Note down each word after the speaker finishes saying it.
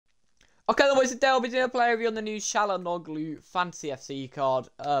Okay, then, boys, today I'll be doing a player review on the new Calhanoglu Fantasy FC card.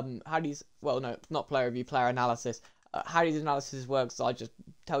 Well, no, not player review, player analysis. How these analysis works, I just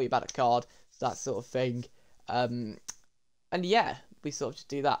tell you about a card, that sort of thing. And yeah, we sort of just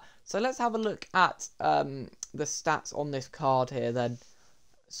do that. So let's have a look at the stats on this card here then.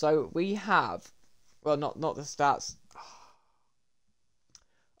 So we have, well, not the stats.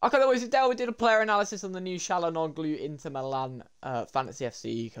 Okay, then, boys, today we did a player analysis on the new Calhanoglu Inter Milan Fantasy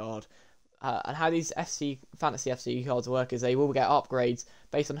FC card. And how these Fantasy FC cards work is they will get upgrades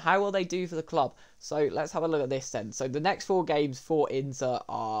based on how well they do for the club. So let's have a look at this then. So the next 4 games for Inter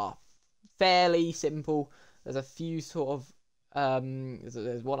are fairly simple. There's a few sort of,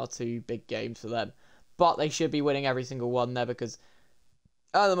 there's 1 or 2 big games for them. But they should be winning every single one there because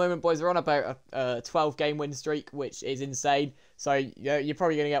at the moment, boys, they're on about a 12-game win streak, which is insane. So you're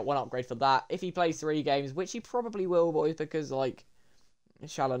probably going to get 1 upgrade for that. If he plays 3 games, which he probably will, boys, because, like,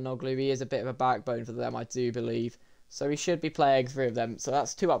 Calhanoglu, he is a bit of a backbone for them, I do believe. So he should be playing 3 of them. So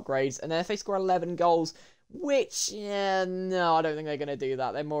that's 2 upgrades. And then if they score 11 goals, which, yeah, no, I don't think they're going to do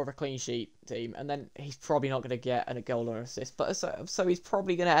that. They're more of a clean sheet team. And then he's probably not going to get a goal or assist. But so he's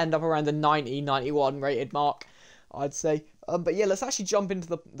probably going to end up around the 90, 91 rated mark, I'd say. But yeah, let's actually jump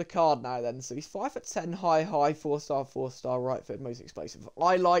into the card now then. So he's 5'10", high, 4-star, right foot, most explosive.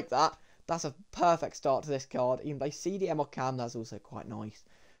 I like that. That's a perfect start to this card. He can play CDM or Cam. That's also quite nice.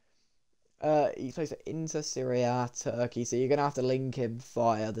 He plays for Inter, Serie A, Turkey. So you're going to have to link him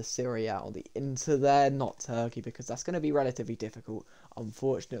via the Serie A or the Inter there, not Turkey, because that's going to be relatively difficult,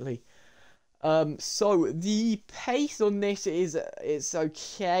 unfortunately. So the pace on this is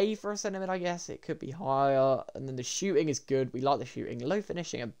okay for a centre mid, I guess. It could be higher. And then the shooting is good. We like the shooting. Low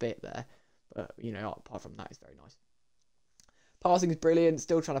finishing a bit there. But, you know, apart from that, it's very nice. Passing is brilliant.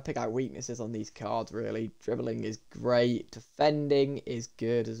 Still trying to pick out weaknesses on these cards, really. Dribbling is great. Defending is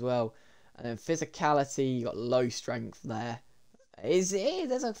good as well. And then physicality, you got low strength there. There's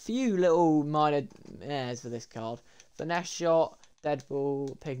a few little minor airs for this card. Finesse shot, dead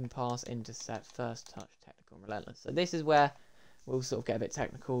ball, picking pass, intercept, first touch, technical, and relentless. So this is where we'll sort of get a bit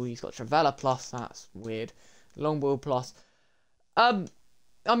technical. He's got Travella plus, that's weird. Long ball plus.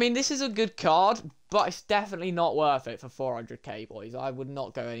 I mean, this is a good card, but it's definitely not worth it for 400k, boys. I would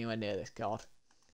not go anywhere near this card.